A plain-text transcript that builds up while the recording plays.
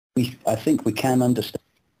I think we can understand.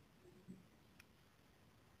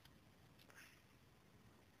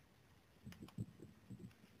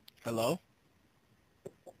 Hello?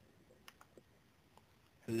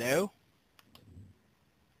 Hello?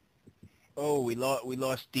 Oh, we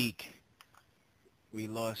lost Deek. We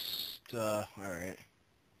lost, alright.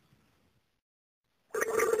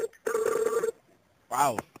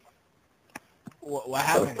 Wow. What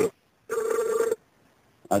happened?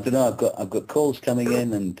 I don't know. I've got calls coming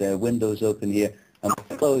in and windows open here. I'm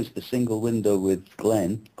closed the single window with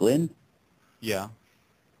Glenn. Glenn? Yeah.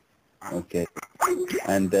 Okay.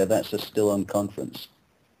 And that's us still on conference.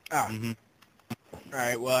 Ah. Mm-hmm. All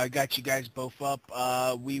right. Well, I got you guys both up.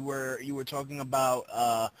 You were talking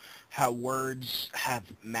about how words have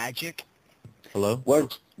magic. Hello?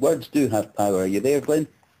 Words do have power. Are you there, Glenn?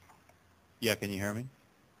 Yeah, can you hear me?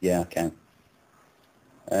 Yeah, I can.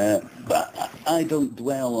 But I don't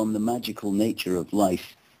dwell on the magical nature of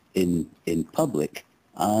life in public.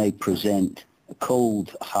 I present a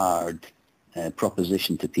cold, hard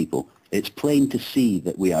proposition to people. It's plain to see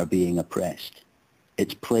that we are being oppressed.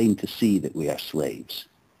 It's plain to see that we are slaves.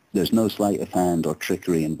 There's no sleight of hand or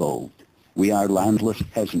trickery involved. We are landless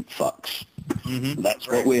peasant fucks. Mm-hmm. That's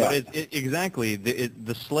what we are. Exactly.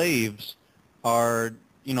 The slaves are,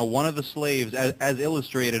 one of the slaves, as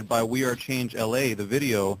illustrated by We Are Change LA, the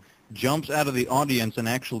video, jumps out of the audience and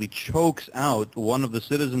actually chokes out one of the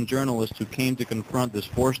citizen journalists who came to confront this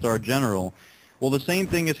four-star general. Well, the same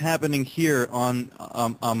thing is happening here on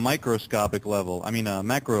a microscopic level. I mean, a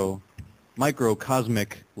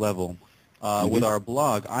microcosmic level with our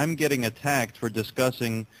blog. I'm getting attacked for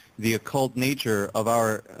discussing the occult nature of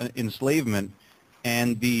our enslavement,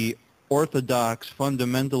 and the orthodox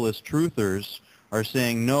fundamentalist truthers are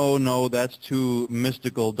saying, no, that's too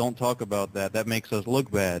mystical, don't talk about that, that makes us look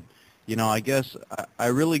bad. I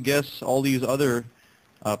really guess all these other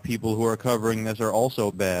people who are covering this are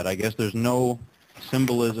also bad. I guess there's no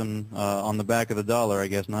symbolism on the back of the dollar. I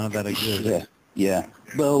guess none of that exists. Yeah.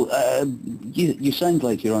 Well, you sound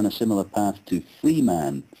like you're on a similar path to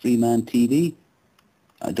Freeman TV.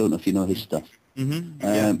 I don't know if you know his stuff.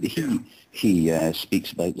 Mm-hmm. He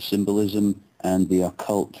speaks about the symbolism and the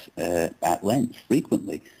occult at length,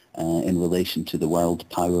 frequently, in relation to the world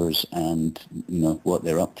powers and what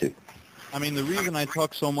they're up to. I mean, the reason I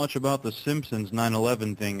talk so much about the Simpsons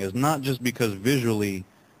 9/11 thing is not just because visually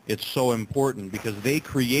it's so important, because they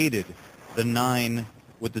created the 9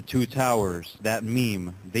 with the 2 towers, that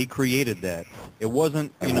meme. They created that. It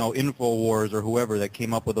wasn't, InfoWars or whoever that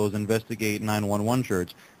came up with those Investigate 911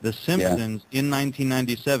 shirts. The Simpsons in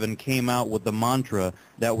 1997 came out with the mantra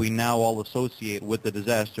that we now all associate with the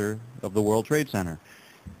disaster of the World Trade Center.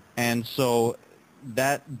 And so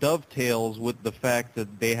that dovetails with the fact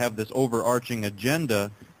that they have this overarching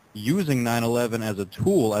agenda using 9/11 as a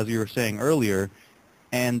tool, as you were saying earlier,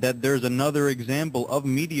 and that there's another example of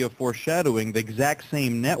media foreshadowing the exact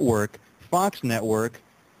same network, Fox Network.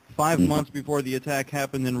 5 months before the attack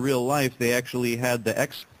happened in real life, they actually had the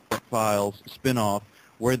X-Files spinoff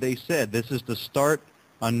where they said this is to start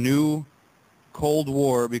a new Cold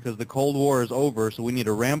War because the Cold War is over, so we need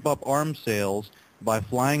to ramp up arms sales by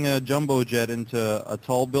flying a jumbo jet into a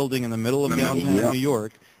tall building in the middle of downtown New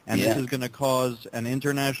York, and this is going to cause an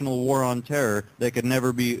international war on terror that could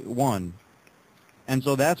never be won. And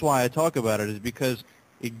so that's why I talk about it, is because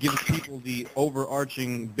it gives people the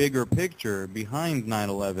overarching bigger picture behind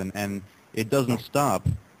 9/11, and it doesn't stop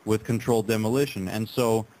with controlled demolition. And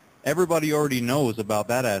so everybody already knows about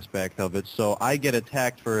that aspect of it, so I get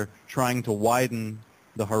attacked for trying to widen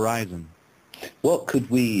the horizon. What could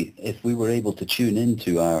we, if we were able to tune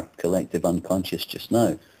into our collective unconscious just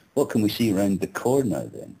now, what can we see around the corner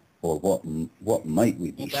then? Or what might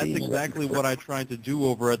we be seeing? That's exactly what I tried to do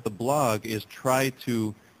over at the blog, is try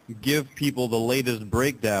to give people the latest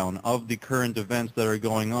breakdown of the current events that are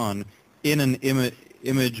going on in an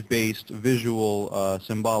image-based, visual,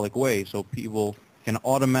 symbolic way, so people can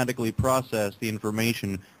automatically process the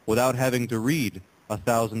information without having to read a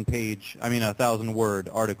 1,000-word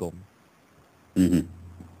article. Mm-hmm.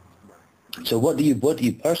 So what do you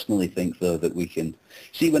personally think, though, that we can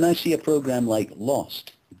see when I see a program like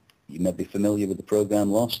Lost? You may be familiar with the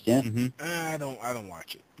program Lost, yeah? Mm-hmm. I don't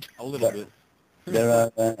watch it. A little bit.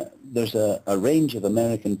 There's a range of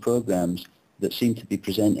American programs that seem to be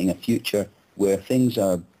presenting a future where things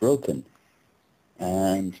are broken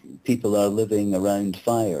and people are living around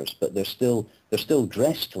fires, but they're still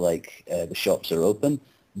dressed like the shops are open,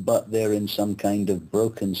 but they're in some kind of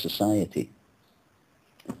broken society.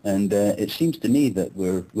 And it seems to me that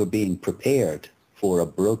we're being prepared for a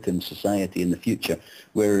broken society in the future,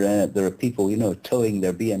 where there are people, towing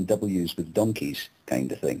their BMWs with donkeys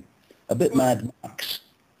kind of thing. A bit Mad Max.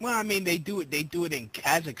 Well, I mean, they do it in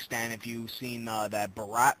Kazakhstan. If you've seen that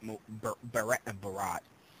Borat.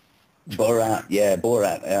 Borat, yeah,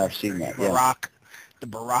 Borat. Yeah, I've seen that. Barack, the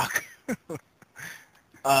Barack.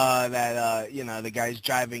 The guy's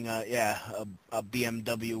driving a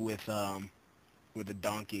BMW with a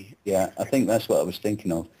donkey. Yeah, I think that's what I was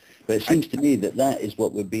thinking of. But it seems to me that is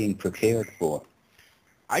what we're being prepared for.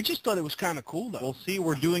 I just thought it was kind of cool, though. Well, see,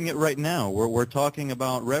 we're doing it right now. We're talking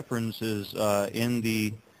about references in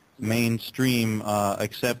the mainstream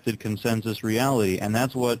accepted consensus reality, and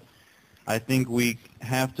that's what I think we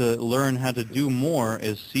have to learn how to do more,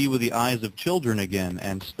 is see with the eyes of children again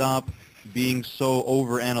and stop being so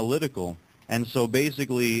over-analytical. And so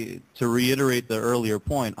basically, to reiterate the earlier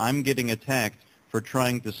point, I'm getting attacked for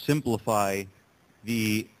trying to simplify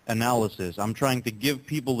the analysis. I'm trying to give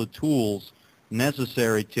people the tools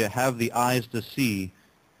necessary to have the eyes to see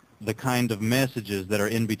the kind of messages that are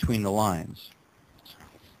in between the lines.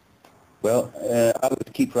 Well, I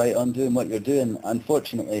would keep right on doing what you're doing.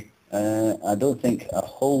 Unfortunately, I don't think a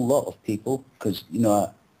whole lot of people, because,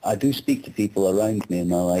 I do speak to people around me in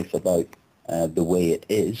my life about the way it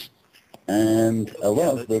is, and a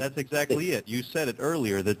lot of that's exactly it. You said it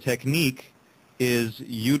earlier. The technique is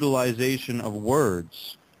utilization of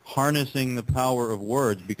words, harnessing the power of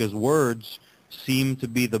words, because words seem to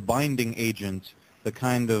be the binding agent, the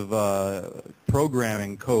kind of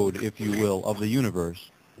programming code, if you will, of the universe.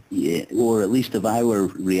 Yeah, or at least of our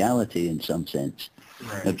reality in some sense.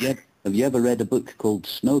 Right. Have you ever read a book called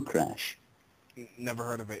Snow Crash? Never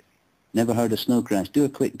heard of it. Never heard of Snow Crash? Do a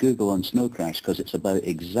quick Google on Snow Crash, because it's about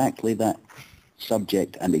exactly that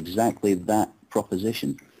subject and exactly that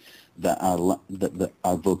proposition, that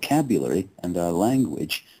our vocabulary and our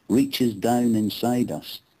language reaches down inside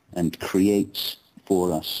us and creates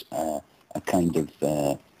for us a kind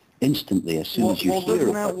of instantly as soon as you hear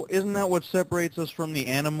it. Isn't that what separates us from the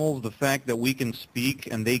animals, the fact that we can speak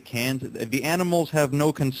and they can't? The animals have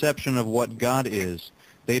no conception of what God is.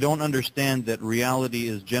 They don't understand that reality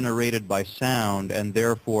is generated by sound, and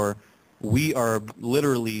therefore we are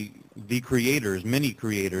literally the creators, many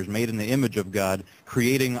creators, made in the image of God,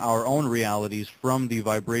 creating our own realities from the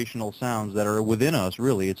vibrational sounds that are within us,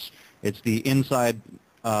 really. It's the inside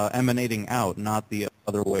emanating out, not the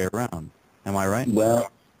other way around. Am I right?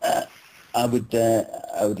 Well, I would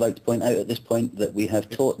like to point out at this point that we have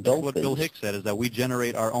taught dolphins. What Bill Hicks said is that we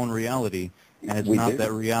generate our own reality, and it's not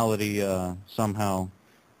that reality somehow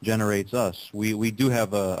generates us. We do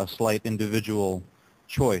have a slight individual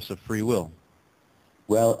choice of free will.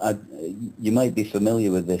 Well, you might be familiar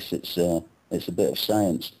with this. It's a bit of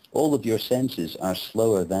science. All of your senses are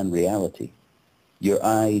slower than reality. Your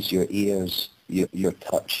eyes, your ears, your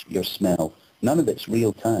touch, your smell, none of it's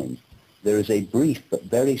real time. There is a brief but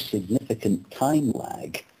very significant time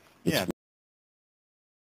lag between